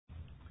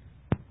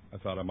I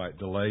thought I might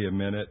delay a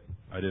minute.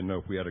 I didn't know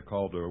if we had a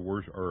call to a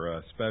worship or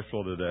a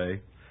special today.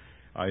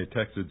 I had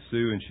texted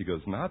Sue, and she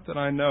goes, "Not that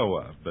I know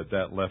of," but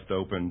that left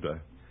open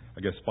to,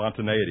 I guess,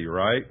 spontaneity,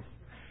 right?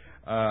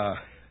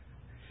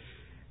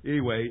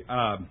 Anyway,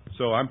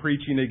 so I'm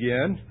preaching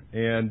again,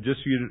 and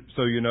just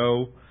so you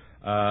know,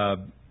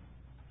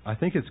 I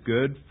think it's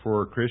good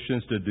for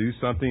Christians to do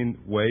something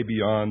way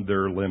beyond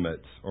their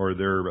limits or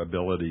their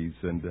abilities,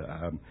 and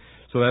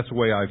so that's the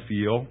way I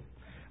feel.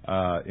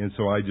 And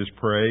so I just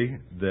pray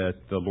that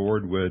the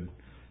Lord would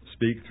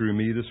speak through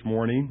me this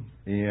morning.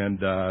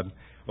 And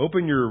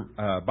open your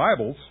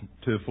Bibles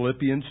to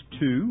Philippians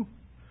 2,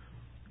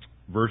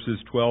 verses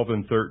 12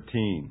 and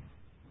 13.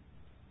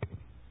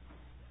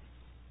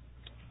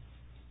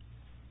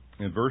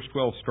 And verse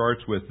 12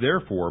 starts with,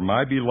 "Therefore,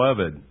 my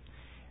beloved,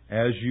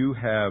 as you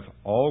have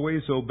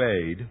always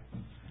obeyed,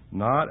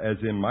 not as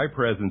in my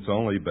presence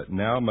only, but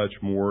now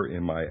much more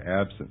in my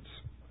absence,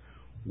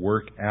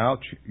 work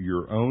out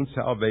your own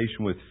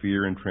salvation with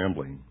fear and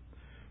trembling.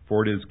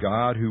 For it is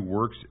God who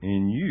works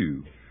in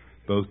you,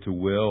 both to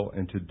will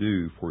and to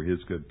do for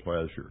His good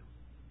pleasure."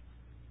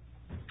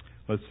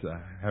 Let's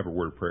have a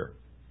word of prayer.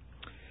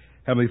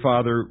 Heavenly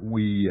Father,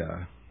 we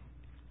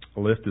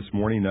lift this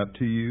morning up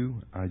to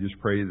you. I just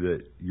pray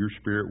that your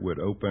Spirit would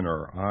open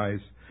our eyes,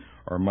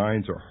 our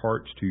minds, our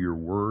hearts to your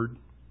word.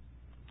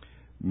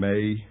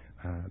 May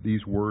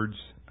these words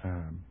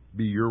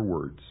be your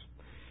words,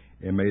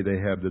 and may they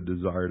have the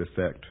desired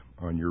effect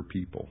on your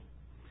people.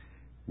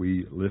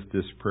 We lift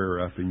this prayer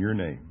up in your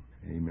name.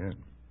 Amen.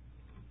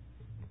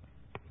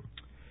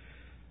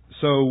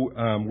 So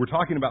we're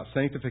talking about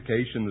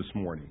sanctification this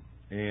morning,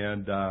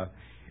 and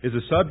it's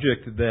a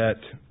subject that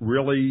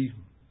really,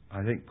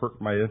 I think,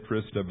 perked my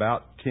interest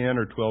about 10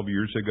 or 12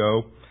 years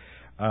ago.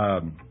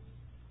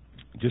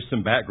 Just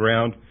some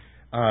background.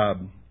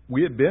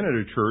 We had been at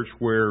a church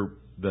where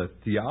the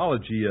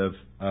theology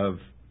of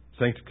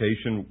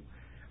sanctification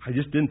I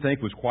just didn't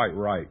think was quite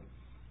right.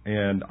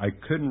 And I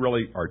couldn't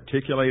really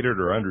articulate it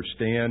or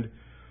understand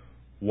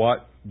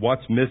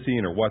what's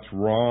missing or what's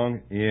wrong.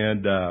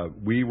 And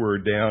we were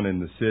down in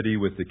the city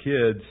with the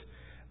kids,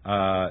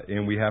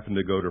 and we happened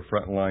to go to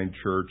Frontline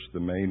Church,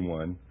 the main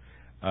one,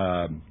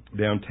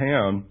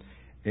 downtown.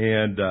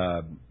 And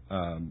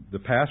the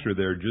pastor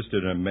there just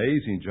did an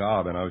amazing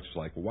job, and I was just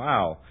like,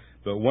 wow.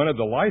 But one of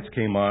the lights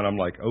came on. I'm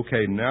like,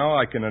 okay, now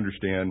I can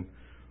understand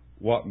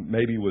what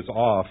maybe was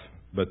off,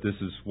 but this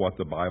is what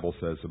the Bible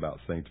says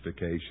about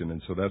sanctification.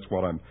 And so that's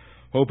what I'm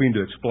hoping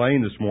to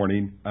explain this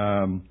morning.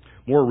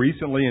 More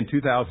recently, in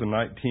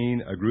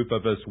 2019, a group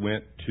of us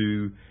went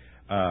to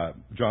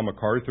John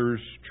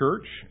MacArthur's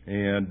church,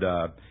 and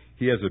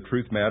he has a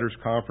Truth Matters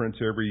conference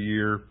every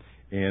year,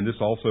 and this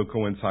also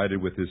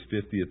coincided with his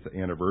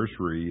 50th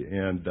anniversary.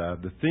 And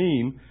the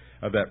theme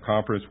of that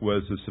conference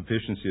was the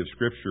sufficiency of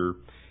Scripture,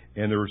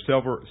 and there were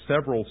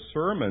several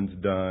sermons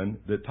done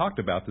that talked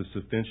about the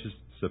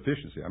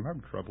sufficiency. I'm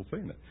having trouble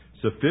saying that.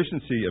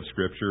 Sufficiency of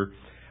Scripture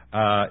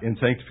in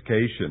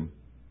sanctification.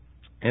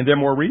 And then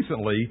more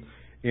recently,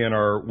 in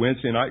our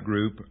Wednesday night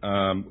group,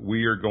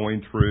 we are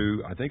going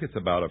through, I think it's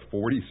about a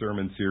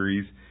 40-sermon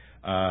series.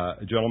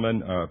 A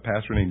gentleman, a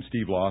pastor named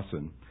Steve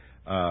Lawson,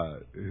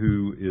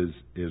 who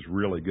is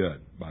really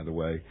good, by the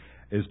way,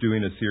 is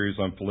doing a series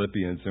on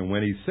Philippians. And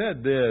when he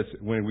said this,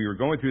 when we were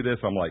going through this,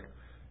 I'm like,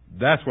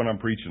 that's what I'm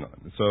preaching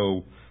on.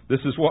 So this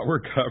is what we're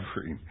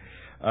covering.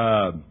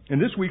 And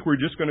this week we're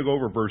just going to go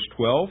over verse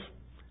 12.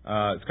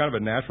 It's kind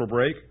of a natural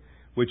break,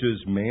 which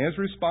is man's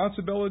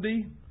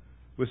responsibility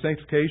with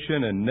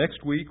sanctification. And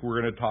next week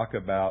we're going to talk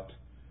about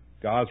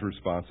God's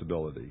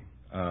responsibility.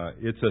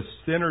 It's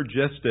a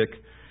synergistic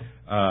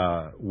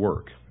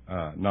work,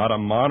 not a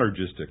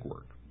monergistic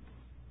work,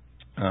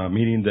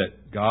 meaning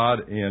that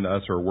God and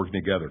us are working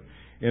together.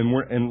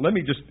 And let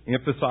me just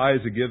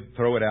emphasize and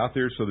throw it out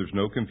there so there's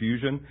no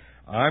confusion.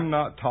 I'm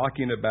not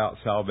talking about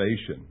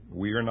salvation.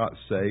 We are not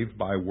saved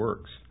by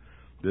works.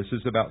 This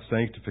is about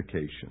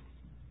sanctification.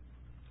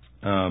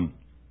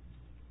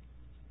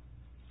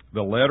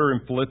 The letter in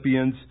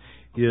Philippians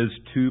is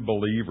to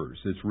believers.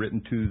 It's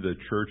written to the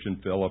church in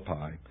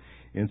Philippi.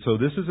 And so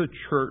this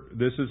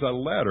is a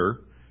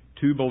letter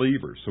to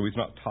believers. So he's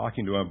not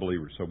talking to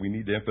unbelievers. So we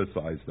need to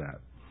emphasize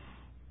that.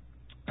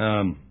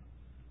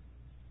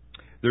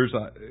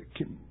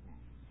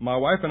 My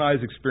wife and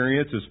I's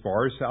experience as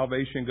far as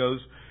salvation goes,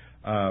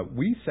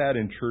 we sat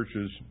in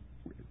churches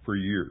for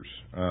years.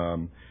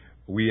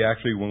 We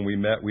actually, when we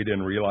met, we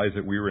didn't realize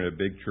that we were in a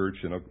big church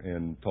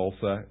in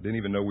Tulsa. Didn't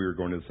even know we were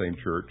going to the same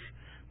church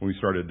when we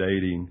started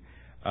dating.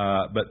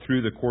 But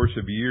through the course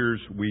of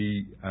years,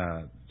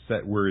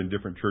 we're in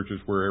different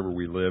churches wherever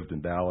we lived,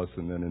 in Dallas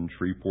and then in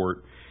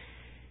Shreveport.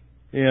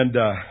 And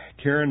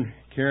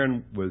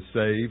Karen was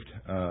saved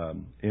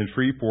in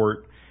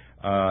Shreveport,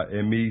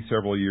 and me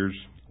several years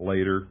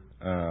later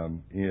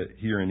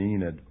here in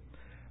Enid.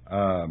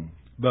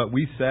 But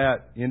we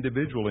sat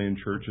individually in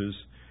churches,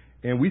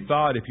 and we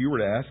thought if you were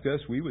to ask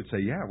us, we would say,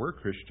 yeah, we're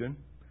Christian.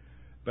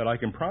 But I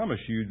can promise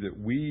you that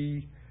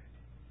we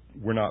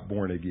were not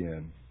born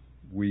again.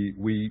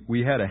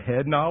 We had a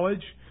head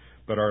knowledge,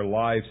 but our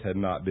lives had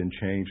not been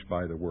changed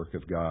by the work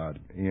of God.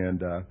 And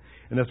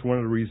that's one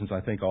of the reasons I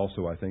think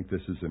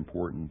this is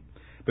important.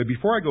 But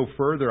before I go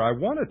further, I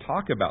want to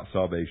talk about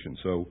salvation.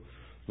 So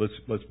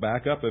let's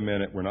back up a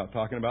minute. We're not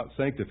talking about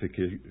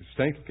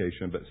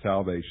sanctification, but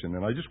salvation.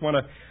 And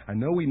I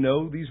know we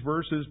know these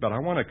verses, but I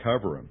want to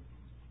cover them.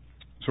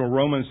 So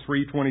Romans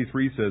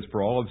 3:23 says,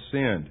 "For all have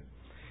sinned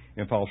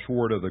and fall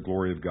short of the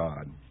glory of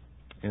God."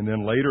 And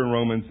then later in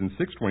Romans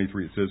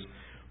 6:23 it says,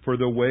 "For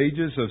the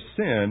wages of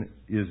sin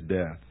is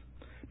death,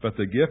 but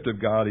the gift of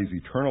God is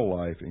eternal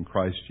life in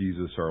Christ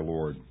Jesus our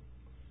Lord."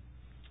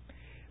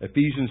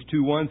 Ephesians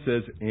 2:1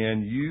 says,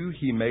 "And you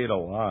he made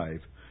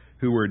alive,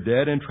 who were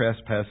dead in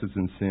trespasses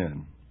and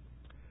sin."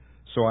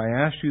 So I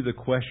ask you the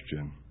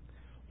question,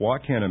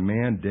 what can a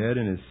man dead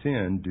in his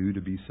sin do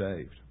to be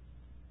saved?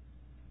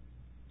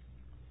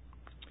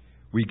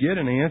 We get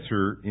an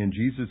answer in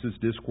Jesus'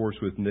 discourse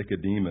with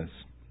Nicodemus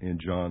in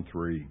John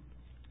 3,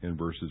 in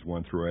verses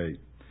 1 through 8.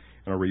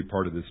 And I'll read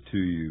part of this to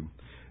you.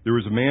 "There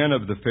was a man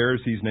of the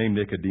Pharisees named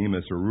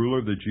Nicodemus, a ruler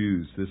of the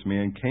Jews. This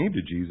man came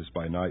to Jesus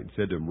by night and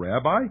said to him,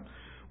 'Rabbi,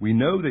 we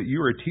know that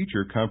you are a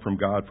teacher come from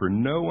God, for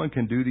no one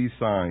can do these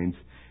signs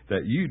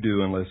that you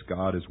do unless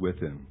God is with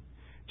him.'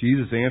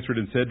 Jesus answered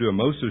and said to him,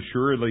 'Most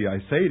assuredly I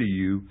say to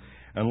you,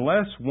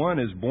 unless one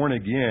is born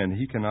again,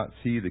 he cannot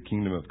see the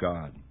kingdom of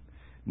God.'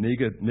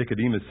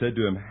 Nicodemus said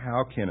to him,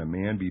 'How can a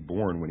man be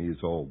born when he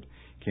is old?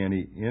 Can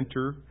he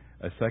enter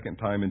a second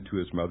time into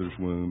his mother's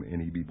womb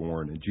and he be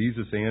born?' And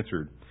Jesus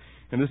answered,"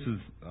 and this is,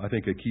 I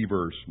think, a key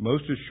verse,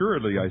 "Most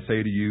assuredly I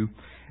say to you,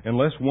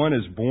 unless one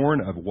is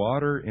born of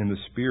water and the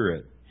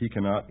Spirit, he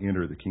cannot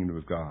enter the kingdom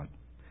of God.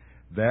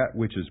 That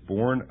which is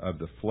born of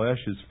the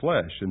flesh is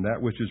flesh, and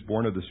that which is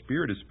born of the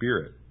Spirit is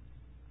spirit."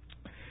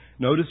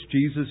 Notice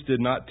Jesus did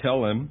not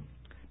tell him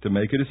to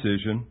make a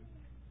decision,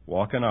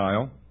 walk an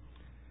aisle,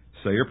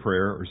 say a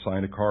prayer, or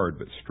sign a card,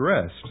 but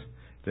stressed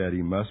that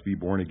he must be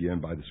born again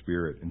by the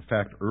Spirit. In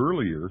fact,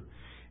 earlier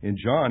in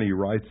John, he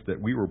writes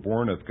that we were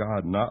born of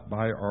God not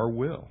by our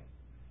will.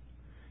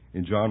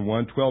 In John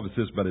 1:12, it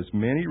says, "But as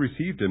many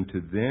received him,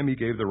 to them he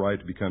gave the right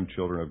to become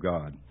children of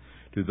God,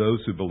 to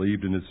those who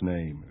believed in his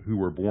name, who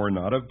were born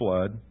not of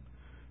blood,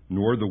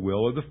 nor the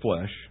will of the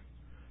flesh,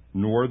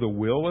 nor the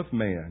will of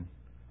man,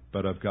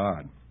 but of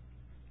God."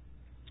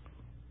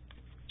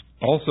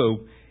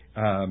 Also,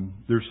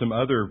 there's some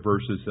other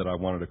verses that I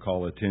wanted to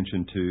call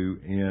attention to,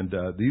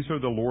 and these are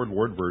the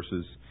Lord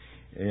verses,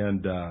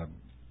 and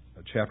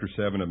chapter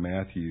 7 of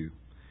Matthew.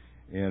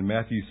 In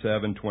Matthew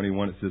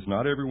 7:21, it says,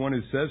 "Not everyone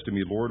who says to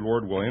me, 'Lord,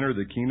 Lord,' will enter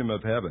the kingdom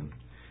of heaven,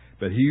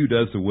 but he who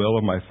does the will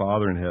of my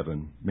Father in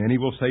heaven. Many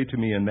will say to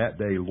me in that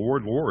day,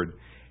 'Lord, Lord,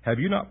 have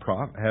we not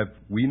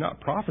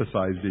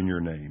prophesied in your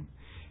name,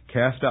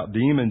 cast out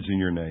demons in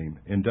your name,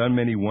 and done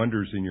many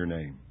wonders in your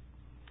name?'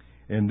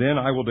 And then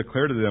I will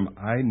declare to them,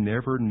 'I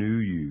never knew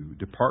you.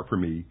 Depart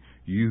from me,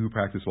 you who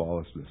practice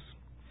lawlessness.'"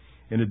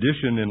 In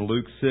addition, in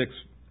Luke 6,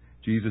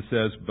 Jesus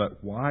says,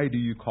 "But why do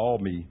you call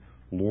me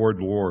Lord,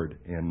 Lord,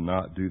 and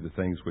not do the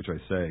things which I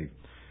say?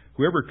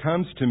 Whoever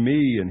comes to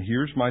me and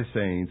hears my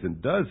sayings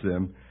and does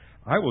them,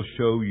 I will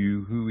show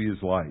you who he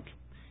is like.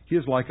 He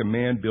is like a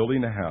man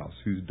building a house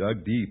who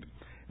dug deep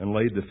and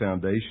laid the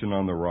foundation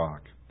on the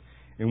rock.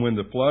 And when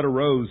the flood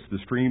arose, the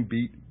stream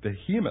beat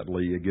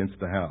vehemently against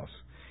the house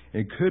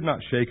and could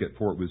not shake it,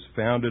 for it was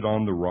founded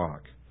on the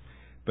rock.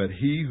 But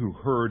he who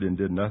heard and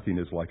did nothing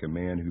is like a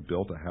man who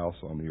built a house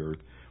on the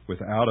earth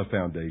without a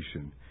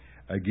foundation,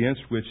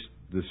 against which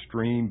the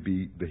stream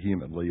beat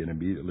vehemently, and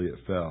immediately it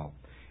fell.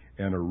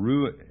 And the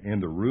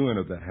ruin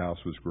of that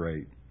house was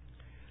great."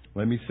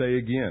 Let me say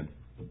again,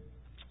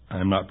 I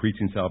am not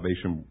preaching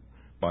salvation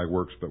by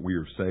works, but we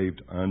are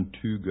saved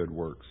unto good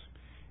works.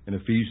 In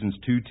Ephesians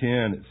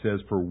 2:10, it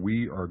says, "For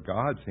we are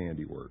God's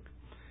handiwork,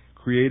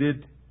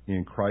 created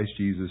in Christ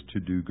Jesus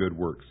to do good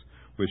works,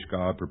 which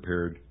God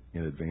prepared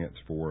in advance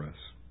for us."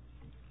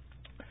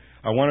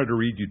 I wanted to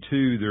read you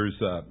too.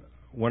 There's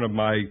one of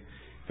my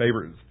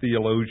favorite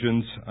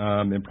theologians,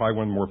 and probably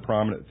one of the more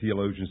prominent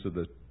theologians of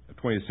the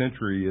 20th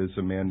century, is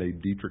a man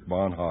named Dietrich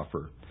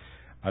Bonhoeffer.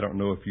 I don't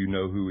know if you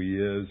know who he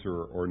is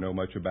or know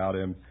much about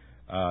him.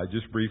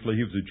 Just briefly,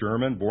 he was a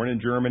German, born in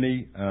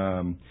Germany,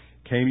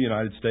 came to the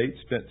United States,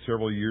 spent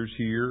several years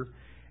here,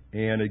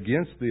 and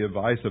against the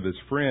advice of his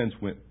friends,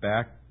 went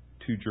back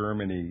to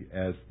Germany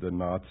as the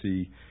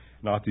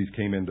Nazis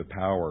came into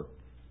power.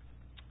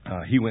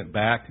 He went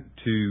back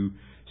to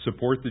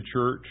support the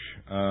church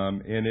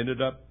and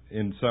ended up,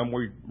 in some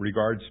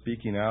regard,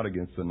 speaking out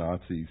against the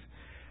Nazis.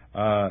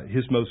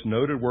 His most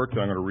noted work that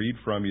I'm going to read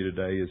from you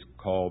today is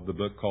the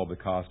book called The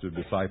Cost of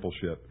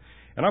Discipleship.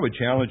 And I would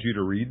challenge you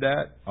to read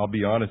that. I'll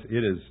be honest,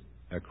 it is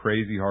a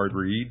crazy hard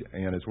read,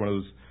 and it's one of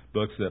those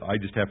books that I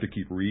just have to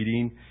keep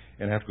reading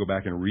and have to go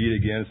back and read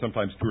again,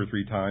 sometimes 2 or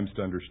 3 times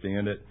to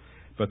understand it.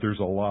 But there's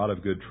a lot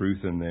of good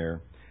truth in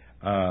there.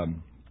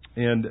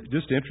 And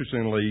just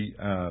interestingly,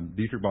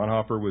 Dietrich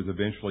Bonhoeffer was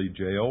eventually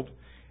jailed,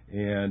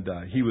 and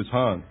he was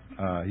hung.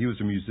 He was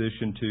a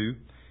musician too,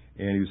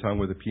 and he was hung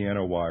with a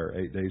piano wire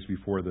 8 days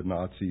before the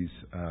Nazis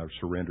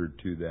surrendered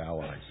to the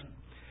Allies.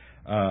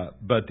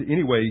 But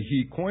anyway,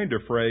 he coined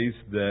a phrase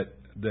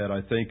that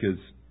I think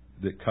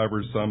that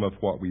covers some of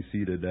what we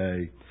see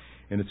today,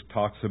 and it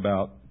talks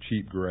about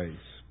cheap grace.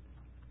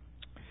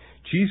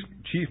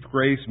 Cheap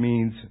grace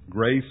means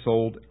grace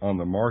sold on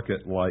the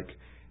market like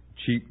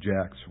cheap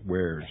Jack's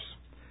wares.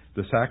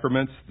 The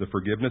sacraments, the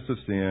forgiveness of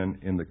sin,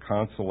 and the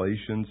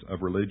consolations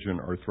of religion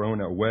are thrown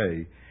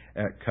away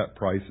at cut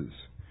prices.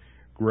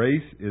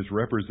 Grace is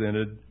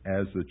represented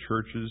as the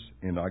Church's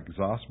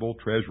inexhaustible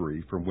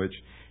treasury from which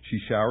she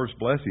showers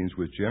blessings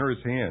with generous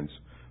hands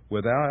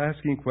without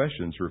asking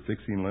questions or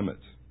fixing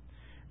limits.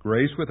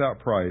 Grace without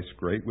price,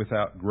 grace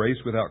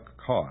without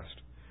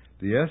cost.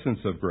 The essence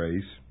of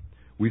grace,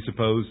 we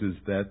suppose, is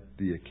that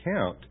the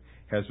account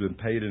has been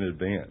paid in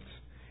advance.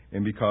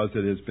 And because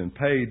it has been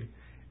paid,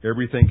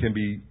 everything can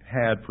be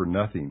had for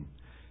nothing.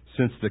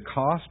 Since the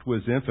cost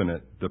was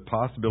infinite, the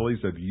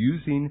possibilities of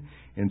using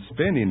and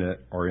spending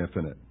it are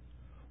infinite.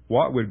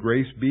 What would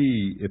grace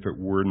be if it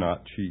were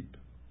not cheap?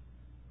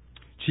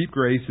 Cheap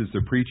grace is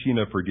the preaching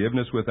of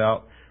forgiveness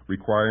without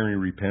requiring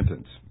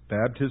repentance,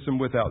 baptism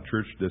without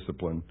church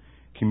discipline,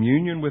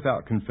 communion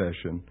without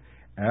confession,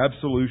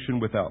 absolution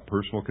without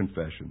personal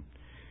confession.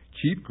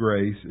 Cheap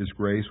grace is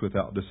grace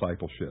without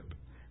discipleship,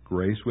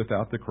 grace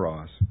without the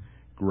cross,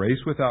 grace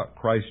without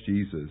Christ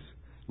Jesus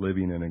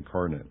living and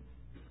incarnate.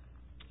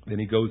 Then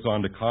he goes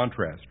on to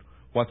contrast.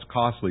 What's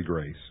costly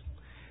grace?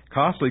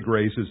 Costly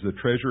grace is the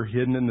treasure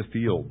hidden in the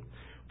field.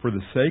 For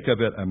the sake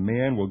of it, a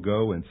man will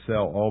go and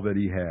sell all that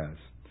he has.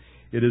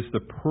 It is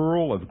the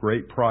pearl of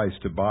great price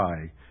to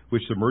buy,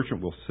 which the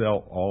merchant will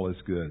sell all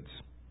his goods.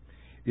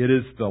 It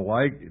is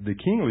the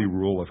kingly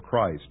rule of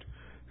Christ,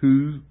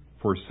 who,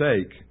 for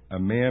sake, a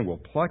man will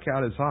pluck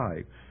out his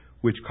eye,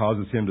 which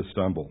causes him to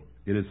stumble.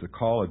 It is the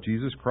call of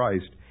Jesus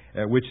Christ,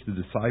 at which the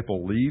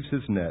disciple leaves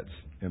his nets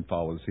and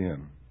follows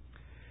him.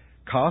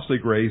 Costly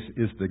grace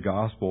is the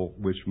gospel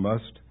which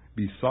must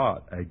be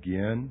sought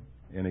again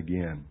and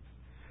again.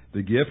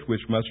 The gift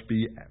which must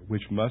be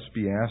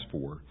asked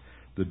for,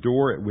 the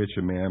door at which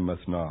a man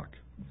must knock.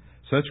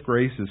 Such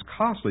grace is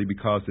costly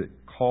because it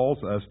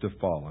calls us to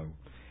follow,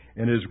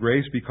 and it is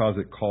grace because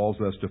it calls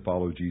us to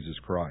follow Jesus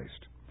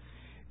Christ.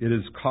 It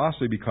is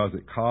costly because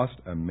it cost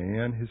a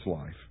man his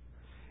life,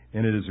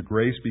 and it is a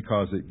grace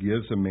because it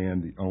gives a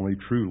man the only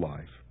true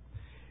life.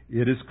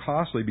 It is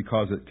costly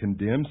because it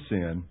condemns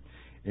sin,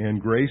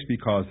 and grace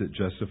because it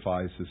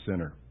justifies the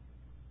sinner.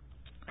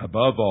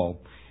 Above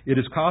all, it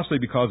is costly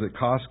because it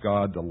cost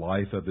God the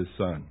life of His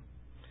Son.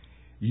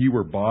 Ye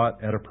were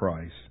bought at a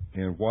price,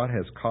 and what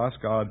has cost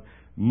God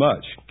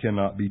much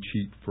cannot be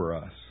cheap for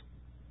us.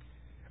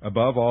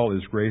 Above all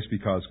is grace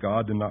because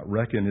God did not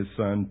reckon His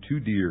Son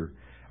too dear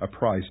a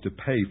price to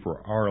pay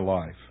for our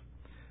life,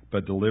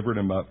 but delivered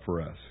Him up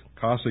for us.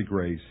 Costly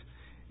grace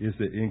is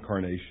the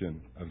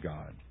incarnation of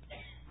God.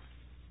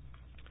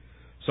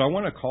 So I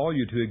want to call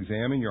you to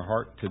examine your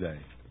heart today,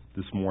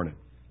 this morning.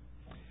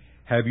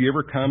 Have you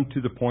ever come to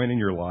the point in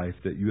your life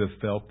that you have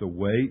felt the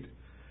weight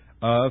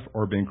of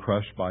or been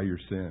crushed by your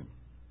sin?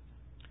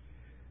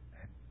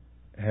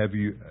 Have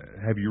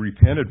you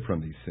repented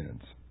from these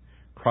sins?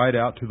 Cried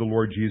out to the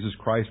Lord Jesus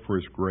Christ for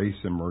His grace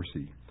and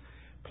mercy?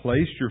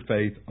 Placed your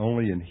faith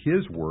only in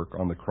His work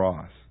on the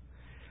cross?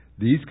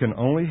 These can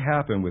only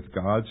happen with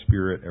God's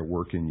Spirit at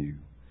work in you.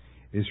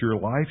 Is your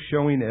life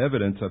showing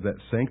evidence of that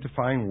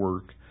sanctifying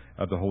work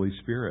of the Holy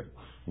Spirit?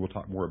 We'll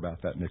talk more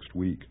about that next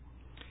week.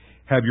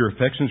 Have your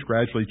affections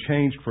gradually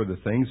changed for the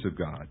things of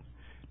God?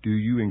 Do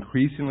you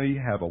increasingly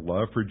have a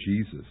love for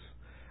Jesus,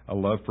 a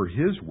love for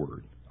His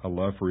Word, a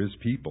love for His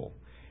people,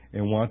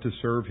 and want to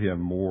serve Him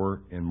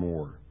more and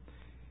more?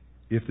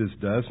 If this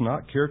does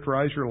not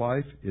characterize your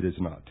life, it is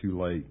not too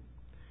late.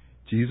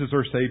 Jesus,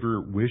 our Savior,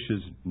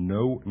 wishes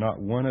not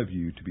one of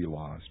you to be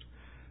lost,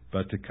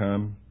 but to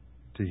come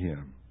to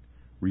Him.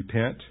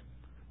 Repent,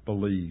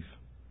 believe,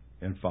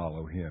 and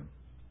follow Him.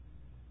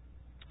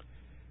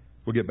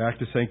 We'll get back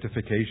to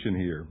sanctification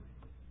here.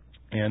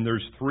 And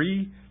there's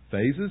 3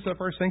 phases of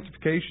our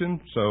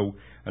sanctification. So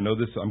I know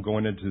I'm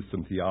going into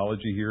some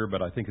theology here,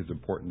 but I think it's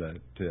important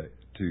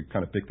to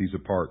kind of pick these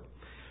apart.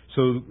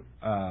 So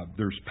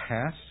there's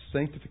past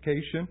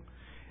sanctification.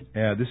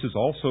 This is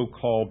also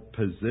called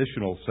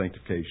positional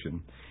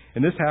sanctification.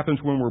 And this happens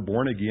when we're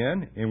born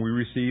again and we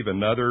receive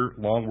another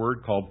long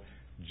word called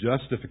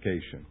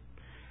justification.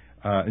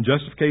 And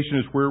justification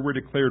is where we're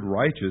declared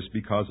righteous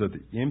because of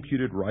the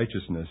imputed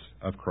righteousness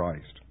of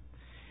Christ.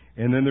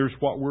 And then there's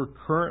what we're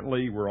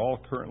all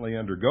currently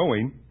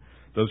undergoing.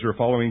 Those who are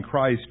following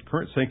Christ,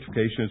 current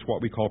sanctification is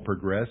what we call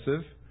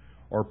progressive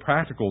or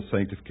practical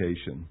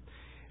sanctification.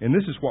 And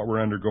this is what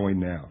we're undergoing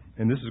now.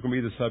 And this is going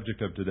to be the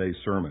subject of today's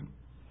sermon.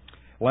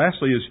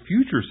 Lastly is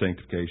future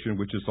sanctification,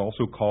 which is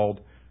also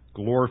called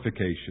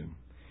glorification.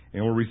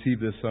 And we'll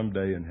receive this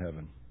someday in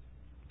heaven.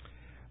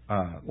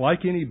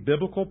 Like any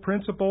biblical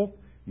principle,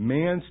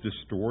 man's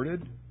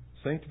distorted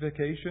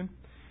sanctification.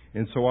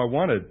 And so I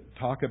want to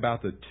talk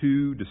about the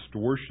 2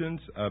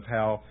 distortions of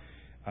how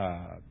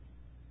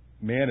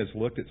man has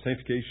looked at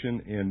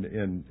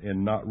sanctification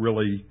and not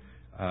really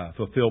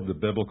fulfilled the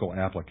biblical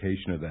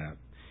application of that.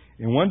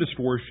 And one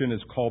distortion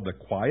is called the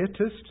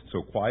quietist,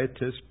 so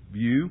quietist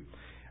view.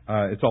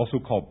 It's also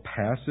called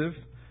passive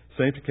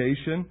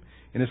sanctification,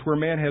 and it's where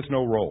man has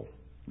no role.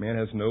 Man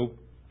has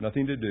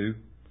nothing to do.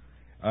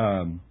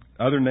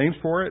 Other names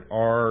for it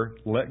are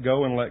let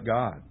go and let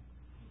God.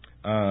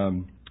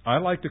 I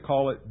like to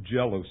call it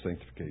Jello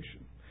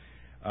sanctification.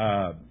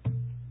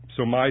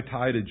 So my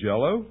tie to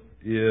Jello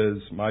is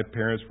my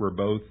parents were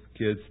both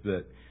kids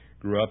that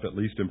grew up, at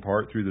least in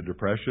part, through the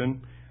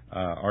Depression.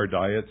 Our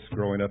diets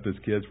growing up as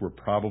kids were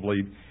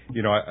probably,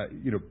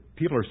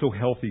 people are so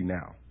healthy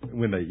now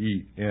when they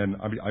eat. And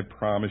I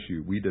promise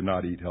you, we did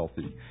not eat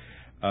healthy.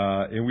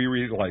 And we were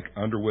eating like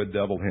Underwood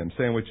deviled ham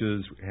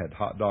sandwiches, had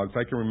hot dogs.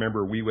 I can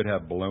remember we would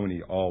have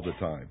bologna all the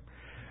time.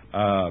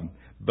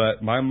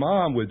 But my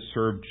mom would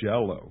serve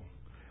Jello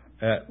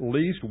at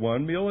least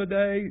one meal a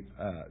day,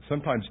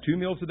 sometimes 2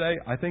 meals a day.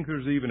 I think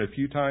there's even a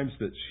few times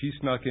that she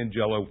snuck in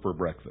Jello for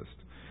breakfast.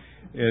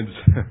 And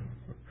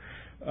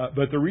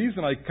but the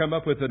reason I come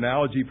up with an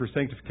analogy for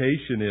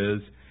sanctification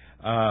is,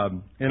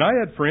 and I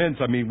had friends,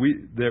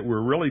 that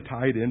were really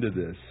tied into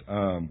this,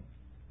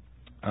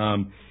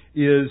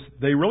 is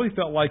they really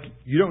felt like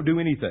you don't do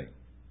anything.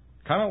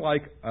 Kind of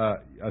like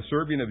a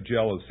serving of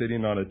Jello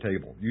sitting on a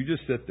table. You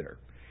just sit there.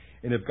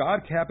 And if God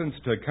happens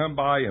to come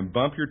by and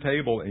bump your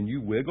table and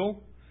you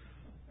wiggle,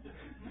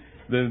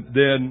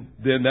 then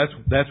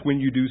that's when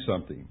you do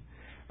something.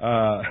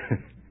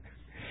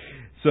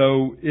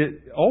 So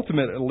it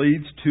ultimately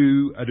leads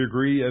to a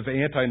degree of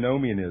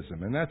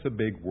antinomianism, and that's a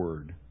big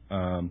word.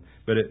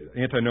 But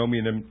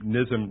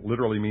antinomianism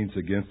literally means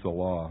against the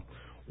law,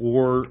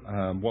 or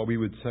what we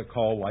would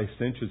call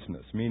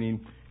licentiousness,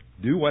 meaning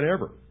do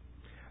whatever.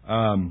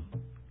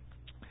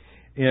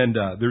 And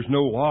there's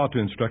no law to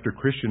instruct a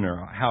Christian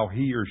or how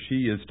he or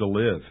she is to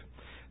live.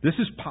 This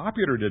is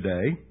popular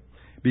today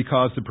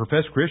because the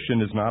professed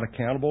Christian is not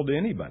accountable to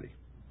anybody.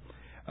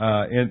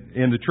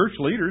 And the church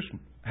leaders,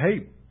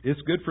 hey, it's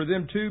good for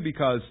them too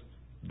because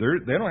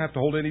they don't have to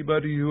hold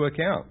anybody to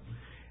account.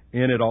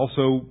 And it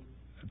also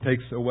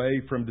takes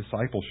away from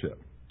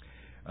discipleship.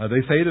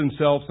 They say to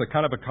themselves, a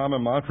kind of a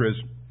common mantra is,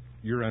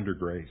 you're under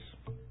grace.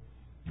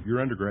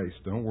 You're under grace.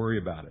 Don't worry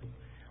about it.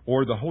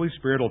 Or the Holy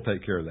Spirit will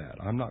take care of that.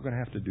 I'm not going to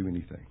have to do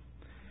anything.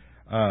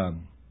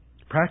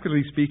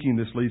 Practically speaking,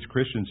 this leads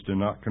Christians to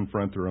not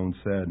confront their own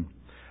sin,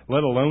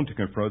 let alone to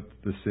confront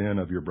the sin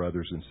of your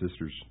brothers and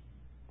sisters.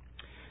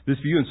 This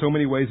view in so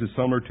many ways is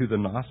similar to the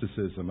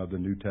Gnosticism of the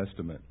New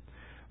Testament.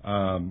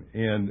 And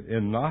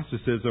in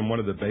Gnosticism,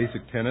 one of the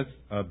basic tenets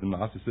of the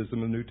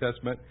Gnosticism of the New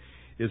Testament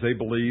is they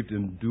believed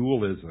in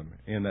dualism.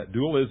 And that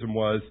dualism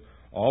was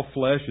all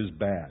flesh is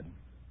bad.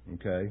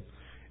 Okay?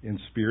 And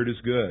spirit is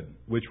good,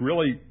 which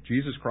really,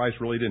 Jesus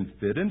Christ really didn't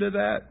fit into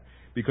that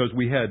because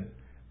we had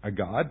a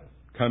God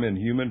come in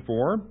human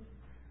form,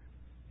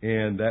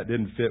 and that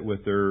didn't fit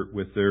with their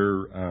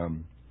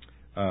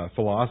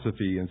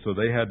philosophy, and so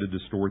they had to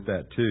distort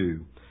that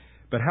too.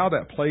 But how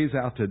that plays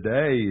out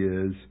today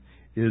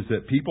is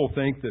that people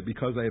think that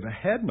because they have a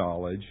head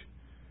knowledge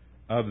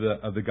of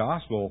the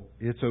gospel,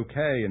 it's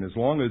okay, and as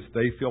long as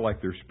they feel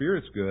like their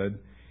spirit's good,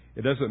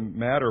 it doesn't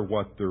matter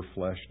what their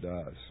flesh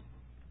does.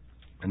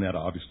 And that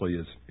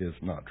obviously is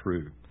not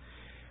true.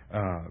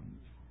 I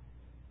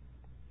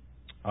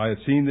have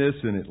seen this,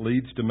 and it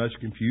leads to much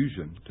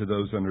confusion to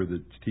those under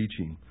the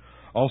teaching.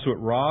 Also, it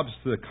robs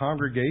the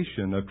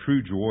congregation of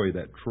true joy.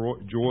 That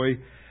joy,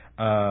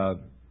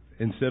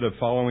 instead of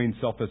following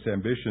selfish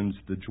ambitions,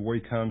 the joy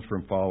comes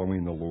from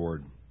following the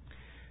Lord.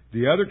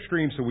 The other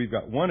extreme, so we've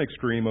got one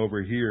extreme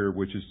over here,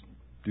 which is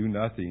do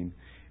nothing.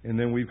 And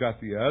then we've got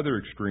the other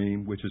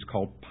extreme, which is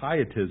called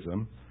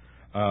pietism.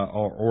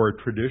 Or a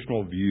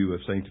traditional view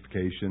of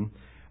sanctification,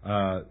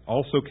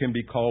 also can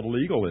be called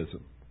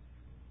legalism.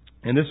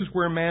 And this is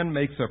where man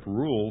makes up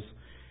rules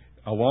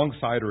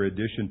alongside or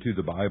addition to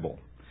the Bible.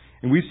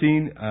 And we've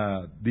seen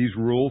these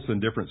rules in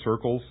different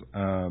circles.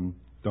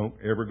 Don't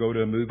ever go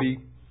to a movie.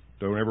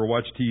 Don't ever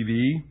watch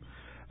TV.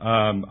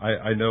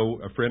 I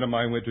know a friend of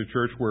mine went to a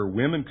church where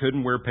women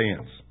couldn't wear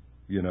pants,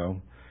 and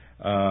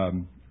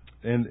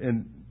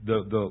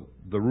the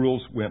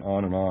rules went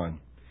on and on.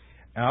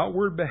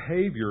 Outward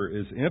behavior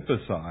is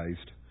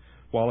emphasized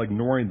while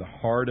ignoring the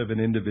heart of an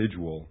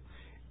individual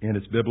and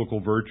its biblical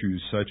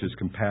virtues such as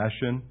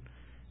compassion,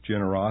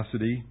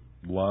 generosity,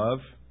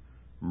 love,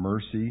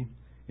 mercy,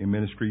 and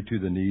ministry to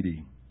the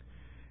needy.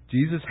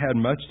 Jesus had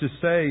much to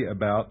say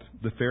about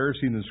the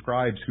Pharisees and the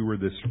scribes who were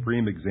the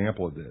supreme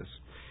example of this.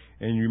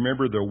 And you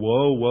remember the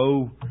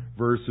woe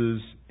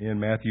verses in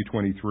Matthew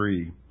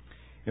 23.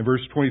 In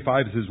verse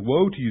 25 it says,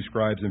 "Woe to you,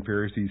 scribes and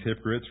Pharisees,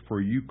 hypocrites, for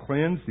you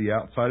cleanse the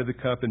outside of the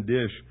cup and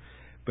dish,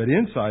 but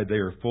inside they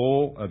are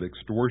full of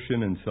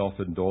extortion and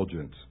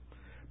self-indulgence.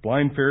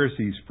 Blind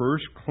Pharisees,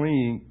 first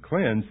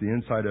cleanse the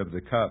inside of the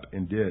cup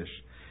and dish,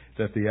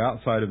 that the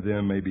outside of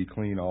them may be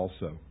clean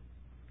also."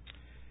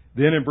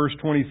 Then in verse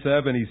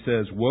 27 he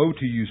says, "Woe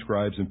to you,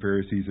 scribes and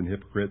Pharisees and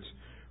hypocrites,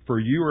 for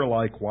you are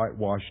like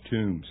whitewashed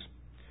tombs,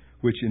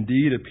 which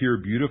indeed appear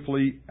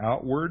beautifully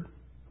outward,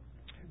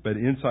 but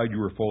inside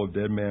you are full of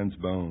dead man's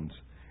bones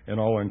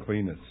and all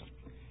uncleanness.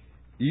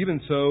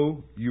 Even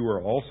so, you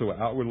are also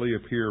outwardly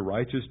appear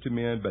righteous to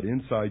men, but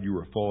inside you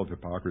are full of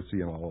hypocrisy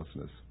and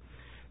lawlessness.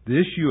 The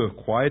issue of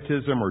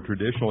quietism or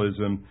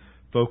traditionalism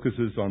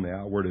focuses on the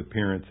outward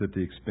appearance at the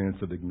expense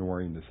of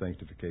ignoring the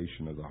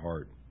sanctification of the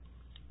heart.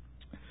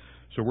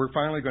 So we're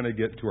finally going to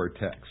get to our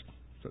text.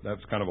 So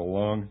that's kind of a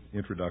long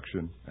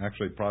introduction.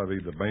 Actually, probably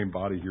the main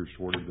body here is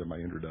shorter than my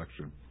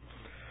introduction.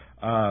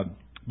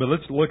 But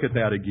let's look at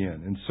that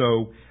again. And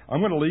so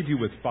I'm going to leave you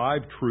with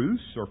 5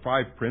 truths or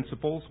 5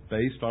 principles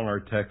based on our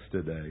text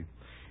today.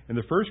 And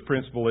the first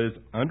principle is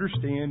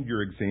understand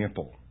your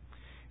example.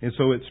 And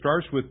so it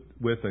starts with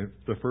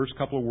the first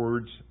couple of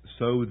words,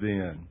 so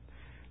then.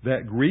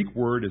 That Greek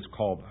word is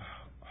called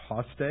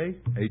hoste,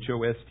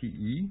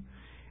 H-O-S-T-E,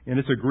 and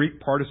it's a Greek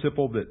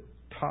participle that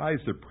ties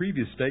the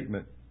previous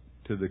statement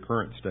to the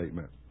current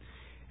statement.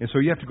 And so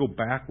you have to go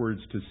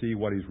backwards to see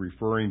what he's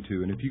referring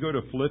to. And if you go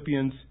to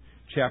Philippians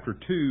chapter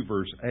 2,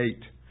 verse 8,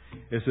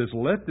 it says,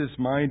 let this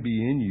mind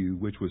be in you,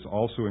 which was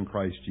also in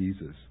Christ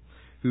Jesus,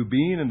 who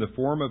being in the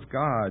form of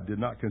God did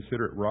not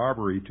consider it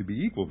robbery to be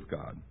equal with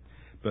God,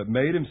 but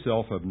made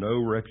himself of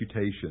no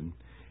reputation,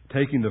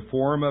 taking the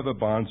form of a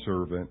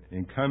bondservant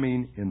and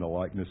coming in the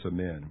likeness of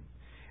men.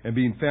 And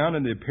being found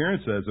in the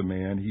appearance as a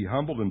man, he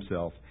humbled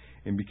himself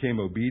and became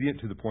obedient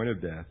to the point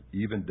of death,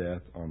 even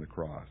death on the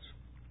cross.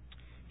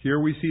 Here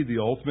we see the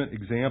ultimate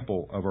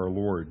example of our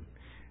Lord.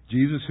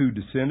 Jesus, who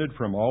descended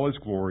from all his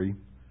glory,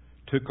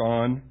 took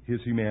on his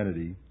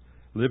humanity,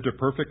 lived a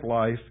perfect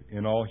life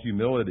in all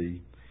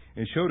humility,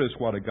 and showed us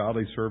what a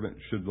godly servant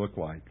should look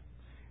like,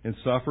 and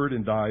suffered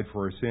and died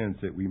for our sins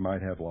that we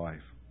might have life.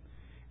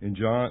 In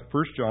 1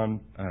 John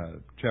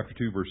chapter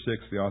 2, verse 6,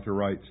 the author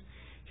writes,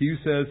 he who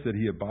says that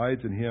he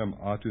abides in him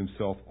ought to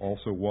himself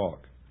also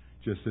walk,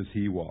 just as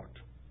he walked.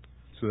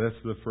 So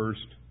that's the first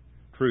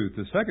truth.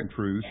 The second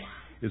truth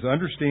is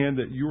understand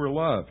that you are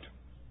loved.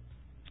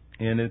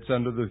 And it's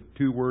under the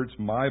 2 words,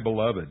 my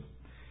beloved.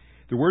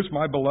 The words,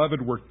 my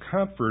beloved, were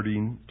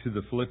comforting to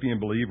the Philippian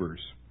believers.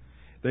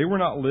 They were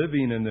not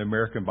living in the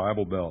American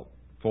Bible Belt,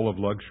 full of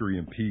luxury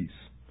and peace,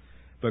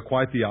 but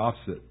quite the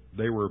opposite.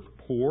 They were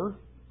poor.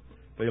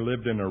 They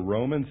lived in a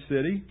Roman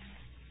city,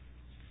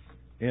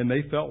 and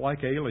they felt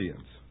like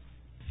aliens,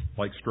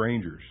 like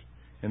strangers,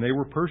 and they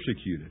were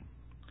persecuted.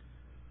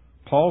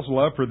 Paul's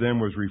love for them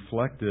was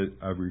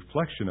a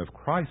reflection of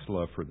Christ's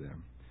love for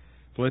them.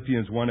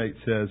 Philippians 1:8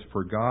 says,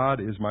 for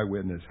God is my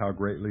witness, how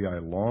greatly I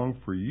long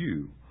for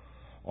you,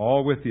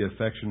 all with the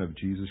affection of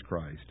Jesus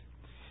Christ.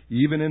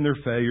 Even in their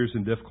failures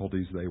and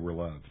difficulties, they were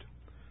loved.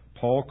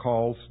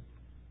 Paul's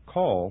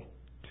call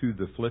to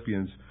the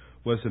Philippians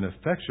was an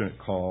affectionate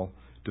call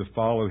to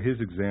follow his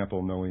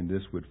example, knowing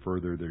this would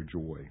further their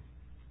joy.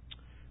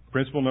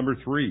 Principle number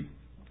 3,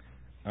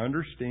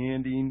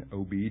 understanding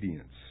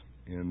obedience.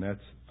 And that's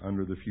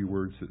under the few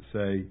words that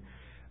say,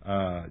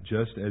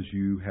 just as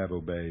you have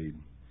obeyed.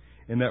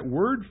 And that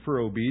word for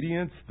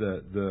obedience,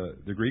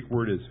 the Greek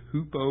word is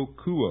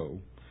hupokuo.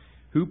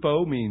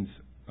 Hupo means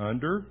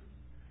under,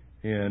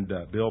 and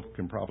Bill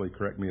can probably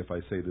correct me if I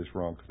say this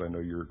wrong because I know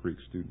you're a Greek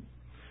student.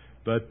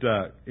 But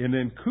and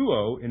then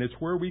kuo, and it's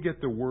where we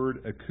get the word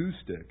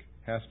acoustic,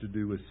 has to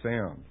do with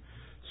sound.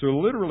 So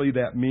literally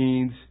that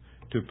means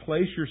to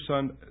place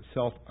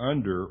yourself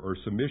under or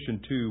submission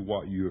to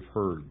what you have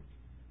heard.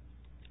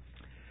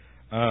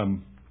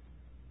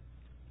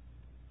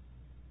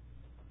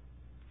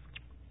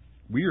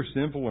 We are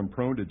sinful and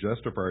prone to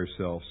justify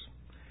ourselves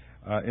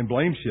and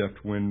blame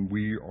shift when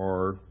we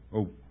are.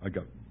 I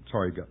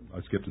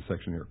skipped a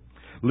section here.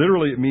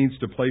 Literally, it means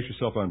to place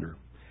yourself under.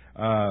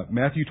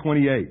 Matthew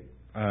 28,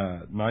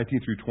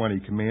 19 through 20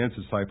 commands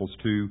disciples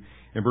to,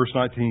 in verse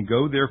 19,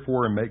 go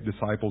therefore and make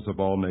disciples of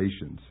all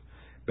nations,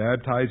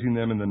 baptizing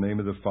them in the name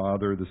of the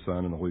Father, the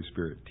Son, and the Holy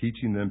Spirit,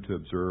 teaching them to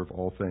observe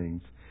all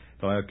things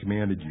that I have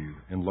commanded you.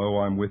 And lo,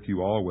 I'm with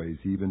you always,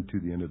 even to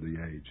the end of the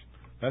age.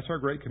 That's our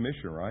Great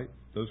Commission, right?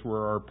 Those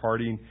were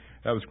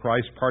that was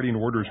Christ's parting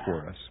orders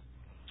for us.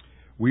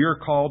 We are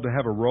called to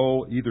have a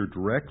role either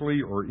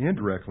directly or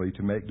indirectly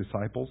to make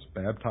disciples,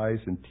 baptize,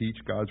 and teach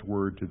God's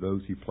Word to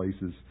those He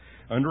places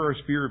under our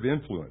sphere of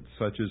influence,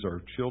 such as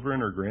our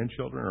children or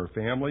grandchildren, our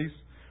families,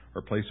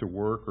 our place of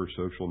work, or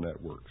social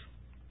networks.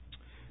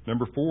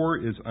 Number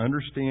 4 is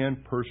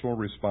understand personal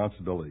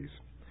responsibilities,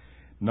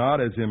 not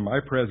as in my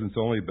presence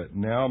only, but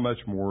now much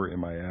more in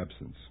my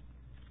absence.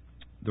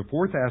 The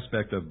fourth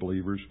aspect of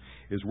believers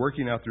is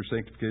working out their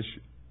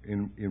sanctification.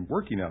 In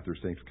working out their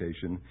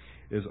sanctification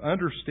is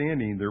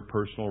understanding their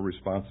personal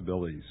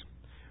responsibilities.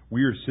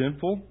 We are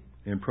sinful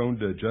and prone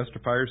to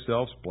justify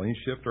ourselves, blame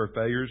shift our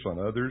failures on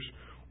others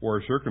or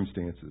our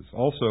circumstances.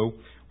 Also,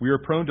 we are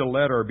prone to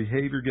let our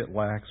behavior get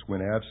lax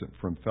when absent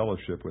from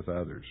fellowship with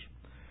others.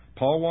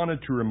 Paul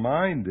wanted to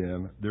remind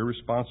them their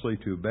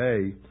responsibility to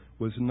obey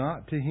was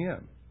not to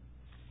him,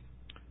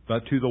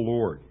 but to the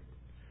Lord.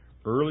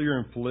 Earlier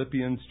in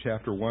Philippians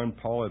chapter 1,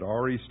 Paul had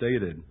already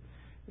stated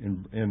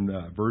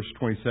in verse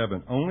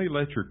 27, only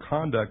let your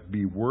conduct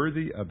be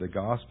worthy of the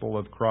gospel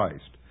of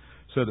Christ,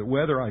 so that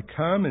whether I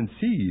come and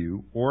see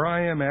you or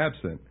I am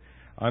absent,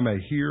 I may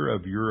hear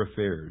of your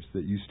affairs,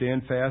 that you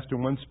stand fast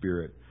in one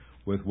spirit,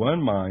 with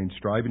one mind,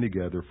 striving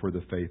together for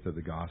the faith of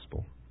the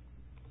gospel.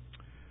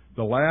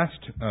 The last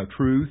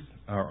truth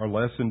or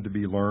lesson to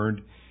be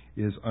learned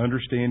is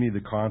understanding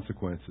the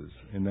consequences,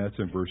 and that's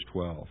in verse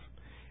 12.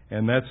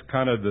 And that's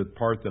kind of the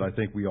part that I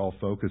think we all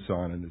focus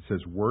on, and it says,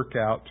 work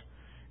out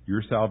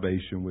your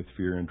salvation with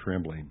fear and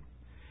trembling.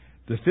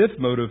 The fifth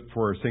motive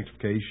for our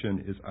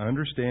sanctification is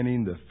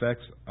understanding the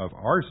effects of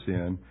our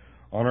sin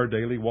on our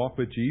daily walk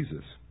with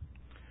Jesus.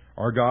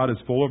 Our God is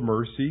full of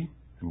mercy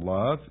and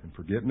love and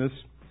forgiveness,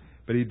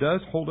 but He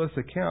does hold us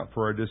account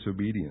for our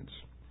disobedience.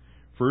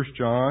 1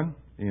 John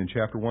in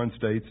chapter 1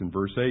 states in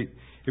verse 8,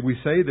 if we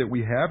say that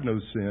we have no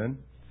sin,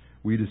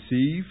 we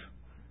deceive.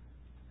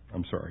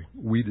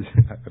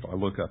 If I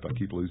look up, I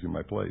keep losing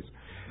my place.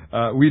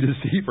 We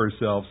deceive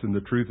ourselves, and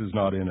the truth is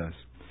not in us.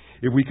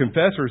 If we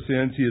confess our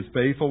sins, He is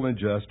faithful and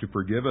just to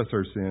forgive us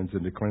our sins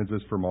and to cleanse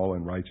us from all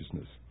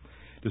unrighteousness.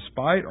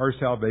 Despite our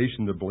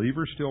salvation, the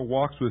believer still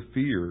walks with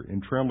fear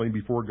and trembling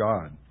before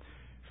God.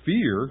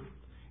 Fear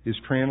is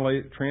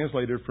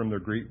translated from the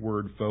Greek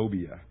word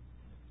phobia,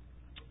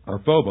 or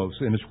phobos,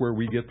 and it's where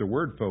we get the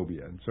word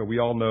phobia. And so we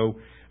all know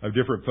of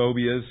different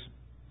phobias: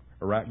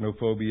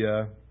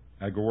 arachnophobia,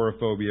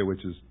 agoraphobia,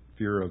 which is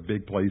fear of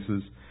big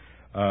places.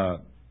 I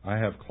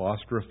have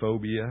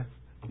claustrophobia.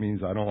 It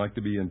means I don't like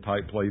to be in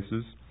tight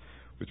places,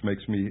 which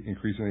makes me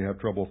increasingly have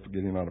trouble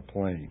getting on a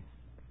plane.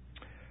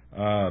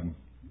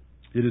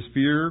 It is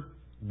fear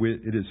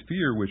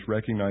which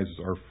recognizes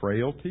our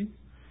frailty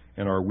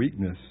and our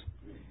weakness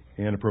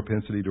and a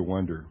propensity to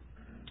wonder.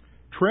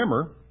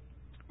 Tremor,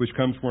 which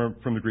comes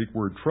from the Greek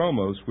word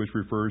tromos, which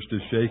refers to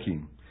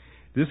shaking.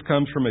 This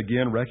comes from,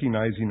 again,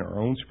 recognizing our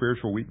own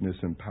spiritual weakness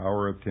and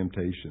power of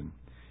temptation.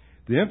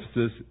 The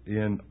emphasis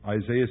in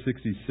Isaiah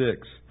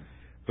 66,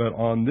 but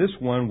on this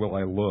one will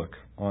I look,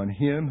 on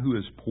him who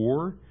is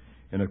poor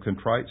and of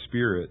contrite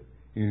spirit,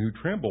 and who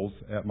trembles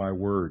at my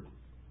word.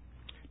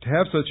 To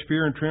have such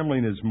fear and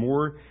trembling is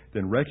more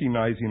than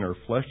recognizing our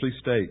fleshly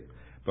state,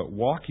 but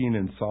walking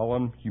in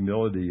solemn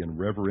humility and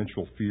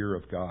reverential fear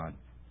of God.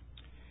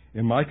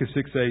 In Micah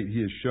 6:8,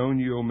 He has shown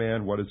you, O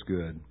man, what is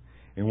good.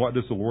 And what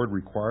does the Lord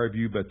require of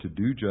you but to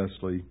do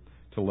justly,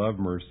 to love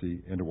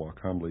mercy, and to walk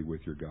humbly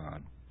with your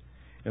God?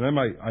 And then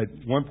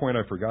one point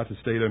I forgot to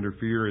state under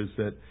fear is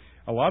that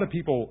a lot of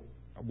people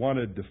want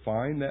to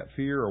define that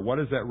fear, or what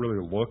does that really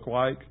look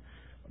like?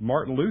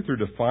 Martin Luther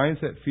defines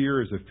that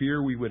fear as a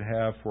fear we would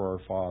have for our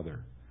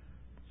Father.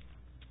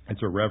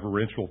 It's a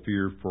reverential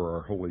fear for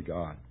our holy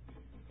God.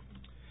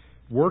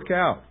 Work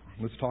out.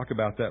 Let's talk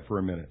about that for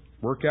a minute.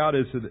 Work out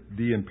is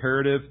the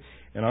imperative,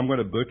 and I'm going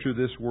to butcher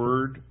this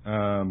word,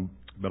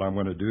 but I'm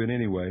going to do it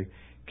anyway.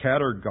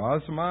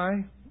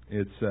 Katergazomai.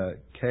 It's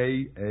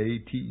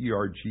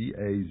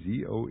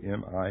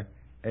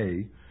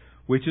Katergazomia,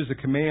 which is a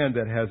command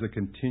that has a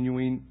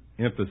continuing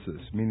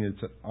emphasis, meaning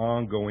it's an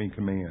ongoing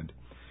command.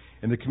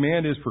 And the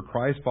command is for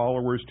Christ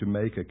followers to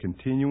make a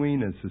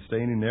continuing and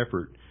sustaining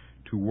effort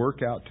to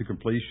work out to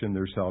completion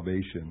their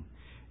salvation,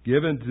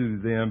 given to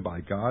them by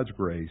God's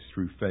grace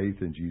through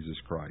faith in Jesus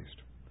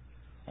Christ.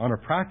 On a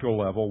practical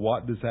level,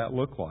 what does that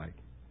look like?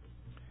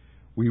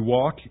 We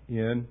walk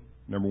in,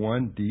 number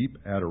one, deep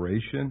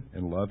adoration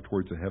and love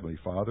towards the Heavenly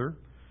Father.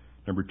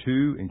 Number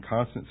two, in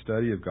constant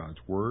study of God's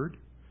Word.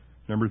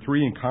 Number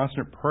three, in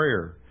constant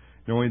prayer,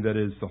 knowing that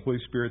it is the Holy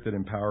Spirit that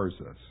empowers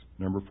us.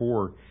 Number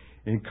four,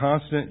 in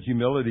constant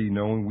humility,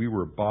 knowing we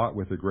were bought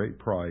with a great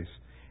price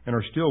and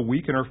are still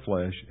weak in our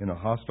flesh in a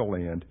hostile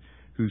land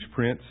whose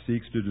prince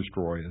seeks to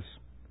destroy us.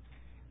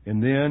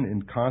 And then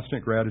in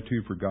constant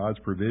gratitude for God's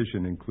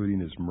provision, including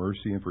His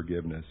mercy and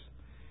forgiveness.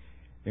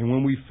 And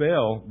when we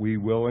fail, we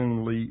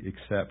willingly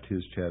accept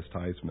His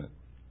chastisement.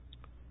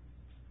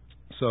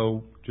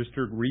 So, just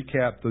to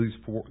recap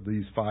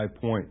these 5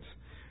 points.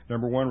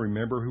 Number one,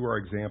 remember who our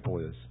example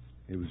is.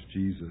 It was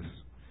Jesus.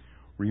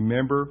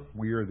 Remember,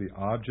 we are the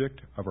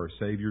object of our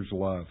Savior's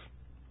love.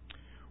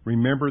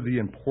 Remember the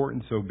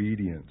importance of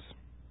obedience.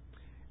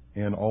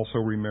 And also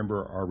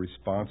remember our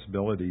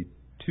responsibility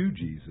to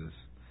Jesus.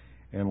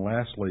 And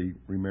lastly,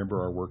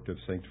 remember our work of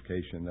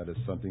sanctification. That is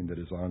something that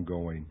is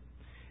ongoing.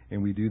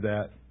 And we do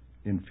that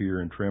in fear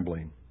and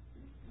trembling.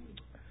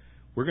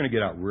 We're going to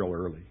get out real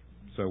early.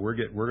 So we're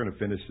going to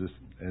finish this,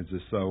 and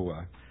just so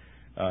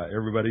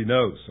everybody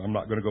knows, I'm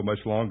not going to go much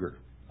longer.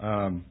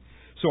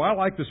 So I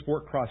like the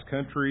sport cross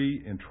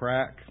country and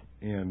track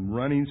and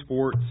running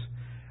sports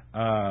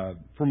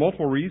for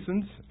multiple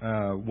reasons.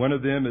 One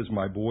of them is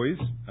my boys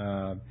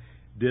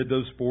did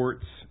those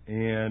sports,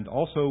 and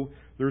also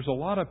there's a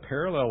lot of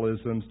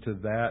parallelisms to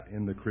that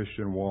in the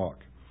Christian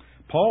walk.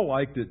 Paul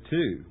liked it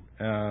too.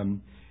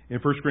 In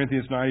 1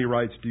 Corinthians 9 he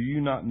writes, "Do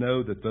you not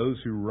know that those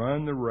who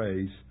run the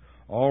race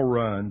all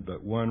run,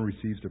 but one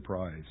receives the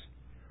prize?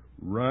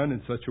 Run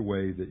in such a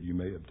way that you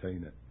may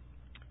obtain it."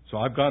 So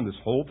I've gone this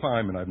whole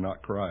time and I've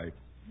not cried.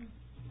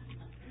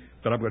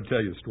 But I'm going to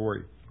tell you a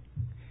story.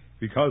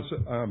 Because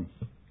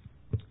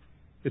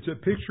it's a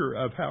picture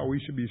of how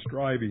we should be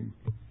striving.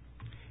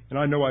 And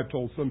I know I've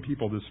told some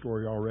people this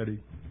story already.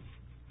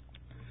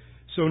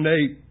 So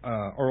Nate,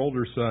 our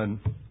older son,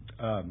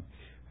 had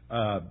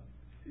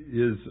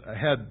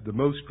the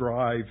most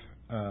drive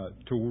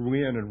to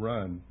win and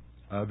run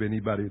of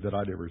anybody that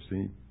I'd ever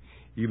seen.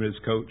 Even his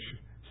coach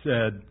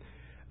said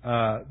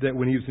that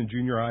when he was in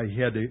junior high,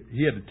 he had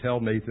to tell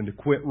Nathan to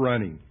quit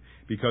running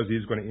because he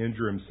was going to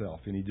injure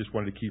himself, and he just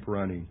wanted to keep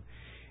running.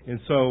 And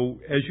so,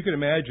 as you can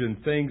imagine,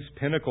 things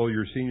pinnacle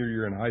your senior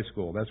year in high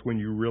school. That's when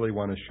you really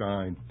want to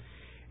shine.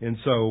 And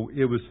so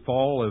it was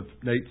fall of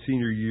Nate's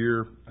senior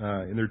year,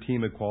 and their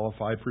team had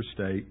qualified for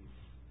state.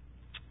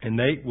 And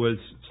Nate was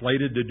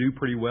slated to do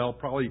pretty well,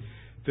 probably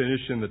finish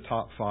in the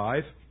top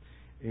 5.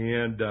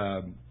 And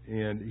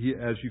he,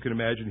 as you can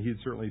imagine, he had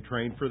certainly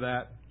trained for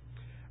that.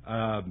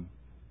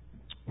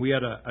 We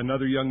had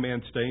another young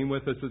man staying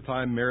with us at the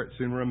time, Merritt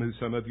Sunram, who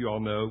some of you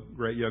all know,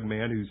 great young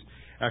man who's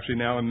actually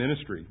now in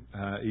ministry.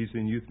 He's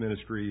in youth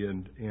ministry,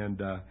 and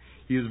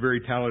he is a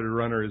very talented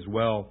runner as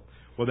well.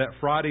 Well, that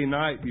Friday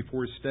night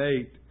before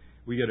state,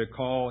 we get a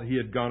call. He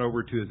had gone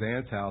over to his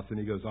aunt's house, and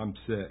he goes, "I'm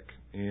sick."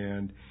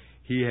 And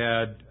he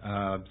had,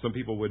 some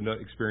people would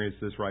not experience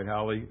this, right,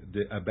 Holly?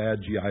 A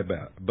bad GI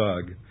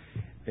bug.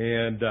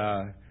 And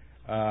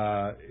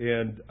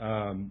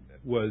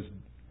was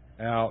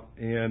out.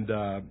 And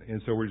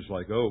so we're just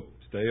like, oh,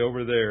 stay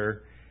over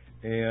there.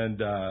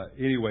 And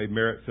anyway,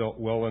 Merritt felt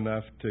well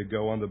enough to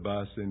go on the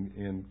bus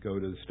and go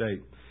to the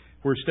state.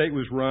 Where state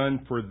was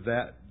run for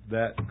that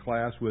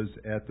class was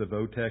at the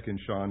Votech in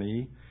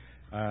Shawnee.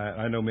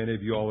 I know many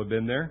of you all have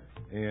been there.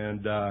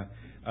 And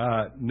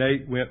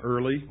Nate went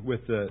early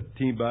with the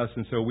team bus,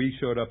 and so we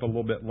showed up a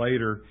little bit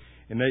later.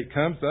 And Nate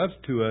comes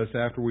up to us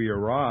after we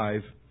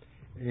arrive,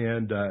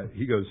 and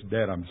he goes,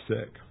 "Dad, I'm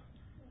sick."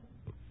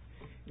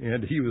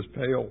 And he was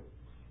pale.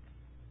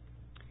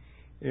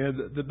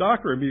 And the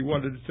doctor and me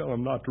wanted to tell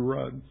him not to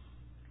run.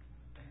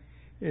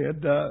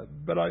 And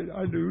but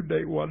I knew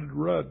Nate wanted to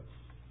run.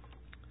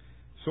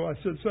 So I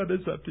said, "Son,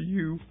 it's up to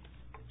you."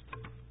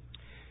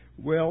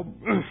 Well,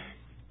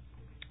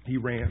 he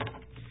ran.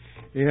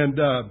 And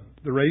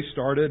the race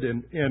started.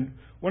 And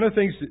one of the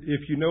things,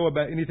 if you know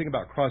about anything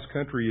about cross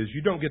country, is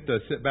you don't get to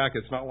sit back.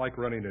 It's not like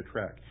running a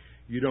track.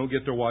 You don't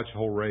get to watch the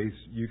whole race.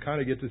 You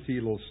kind of get to see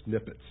little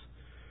snippets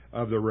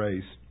of the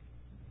race.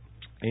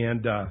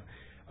 And at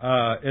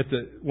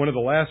one of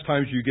the last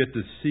times you get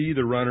to see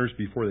the runners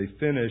before they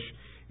finish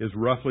is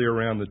roughly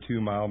around the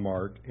 2-mile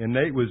mark. And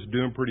Nate was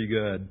doing pretty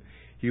good.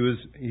 He was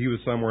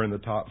somewhere in the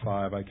top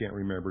 5. I can't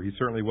remember. He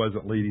certainly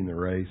wasn't leading the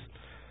race.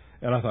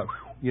 And I thought,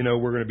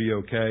 we're going to be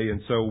okay.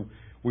 And so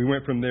we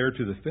went from there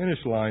to the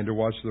finish line to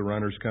watch the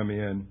runners come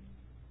in.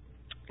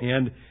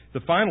 And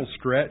the final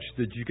stretch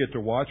that you get to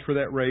watch for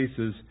that race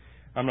is,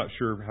 I'm not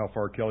sure how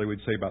far Kelly would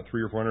say, about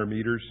 300 or 400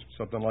 meters,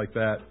 something like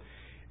that.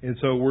 And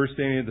so we're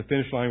standing at the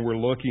finish line. We're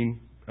looking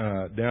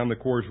down the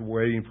course,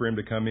 waiting for him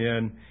to come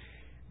in.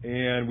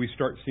 And we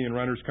start seeing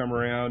runners come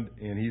around,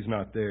 and he's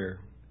not there.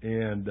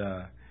 And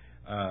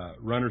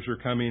runners are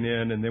coming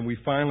in. And then we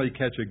finally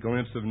catch a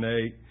glimpse of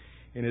Nate,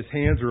 and his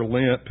hands are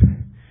limp,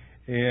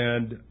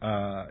 and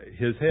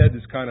his head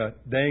is kind of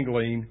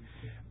dangling.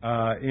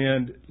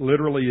 And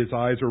literally his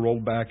eyes are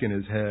rolled back in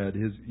his head.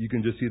 You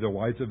can just see the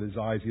whites of his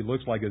eyes. He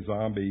looks like a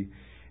zombie.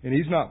 And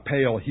he's not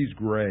pale. He's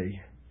gray.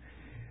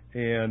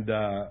 And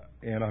I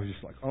was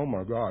just like, oh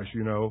my gosh,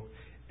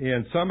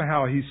 And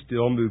somehow he's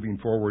still moving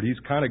forward. He's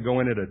kind of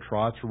going at a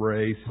trot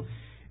race.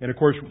 And of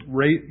course,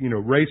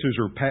 racers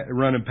are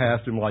running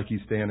past him like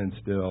he's standing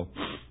still.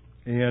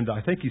 And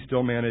I think he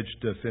still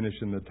managed to finish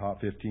in the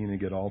top 15 and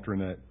get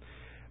alternate.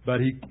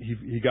 But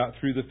he got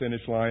through the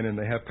finish line, and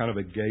they have kind of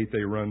a gate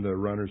they run the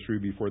runners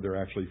through before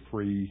they're actually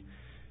free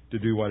to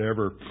do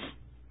whatever.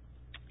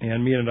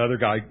 And me and another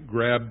guy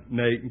grabbed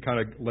Nate and kind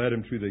of led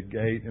him through the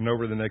gate. And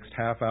over the next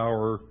half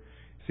hour,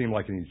 seemed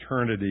like an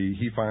eternity,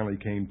 he finally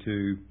came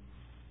to.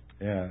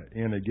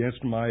 And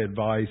against my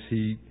advice,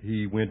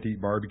 he went to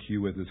eat barbecue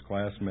with his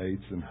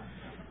classmates. And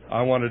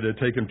I wanted to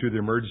take him to the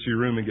emergency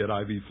room and get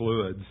IV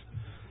fluids.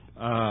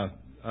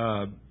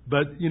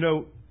 But,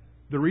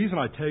 the reason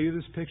I tell you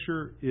this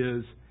picture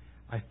is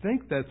I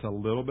think that's a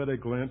little bit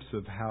of glimpse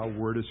of how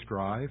we're to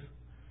strive.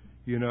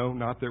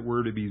 Not that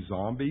we're to be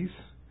zombies,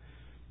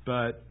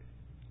 but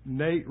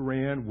Nate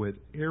ran with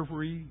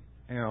every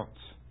ounce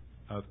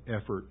of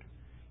effort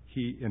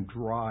and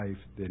drive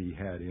that he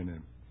had in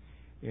him.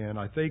 And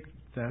I think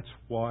that's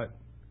what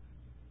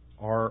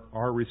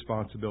our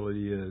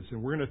responsibility is.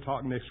 And we're going to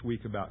talk next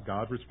week about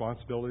God's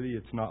responsibility.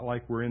 It's not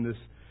like we're in this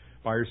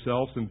by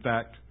ourselves. In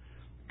fact,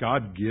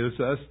 God gives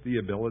us the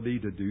ability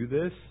to do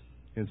this,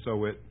 and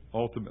so it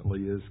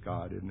ultimately is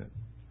God, isn't it?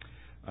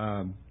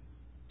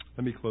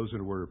 Let me close in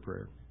a word of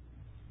prayer.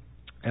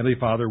 Heavenly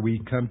Father, we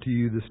come to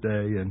you this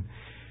day, and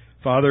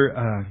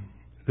Father,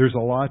 there's a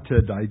lot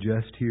to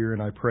digest here,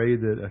 and I pray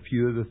that a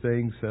few of the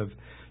things have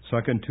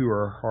sunk into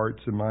our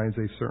hearts and minds.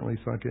 They've certainly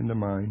sunk into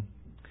mine.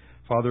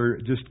 Father,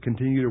 just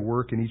continue to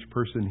work in each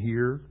person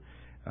here.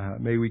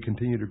 May we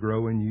continue to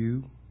grow in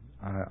you.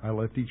 I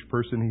lift each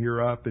person here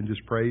up and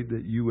just pray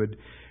that you would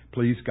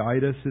please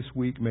guide us this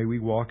week. May we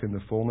walk in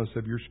the fullness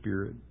of your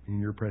Spirit. In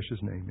your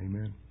precious name,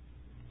 amen.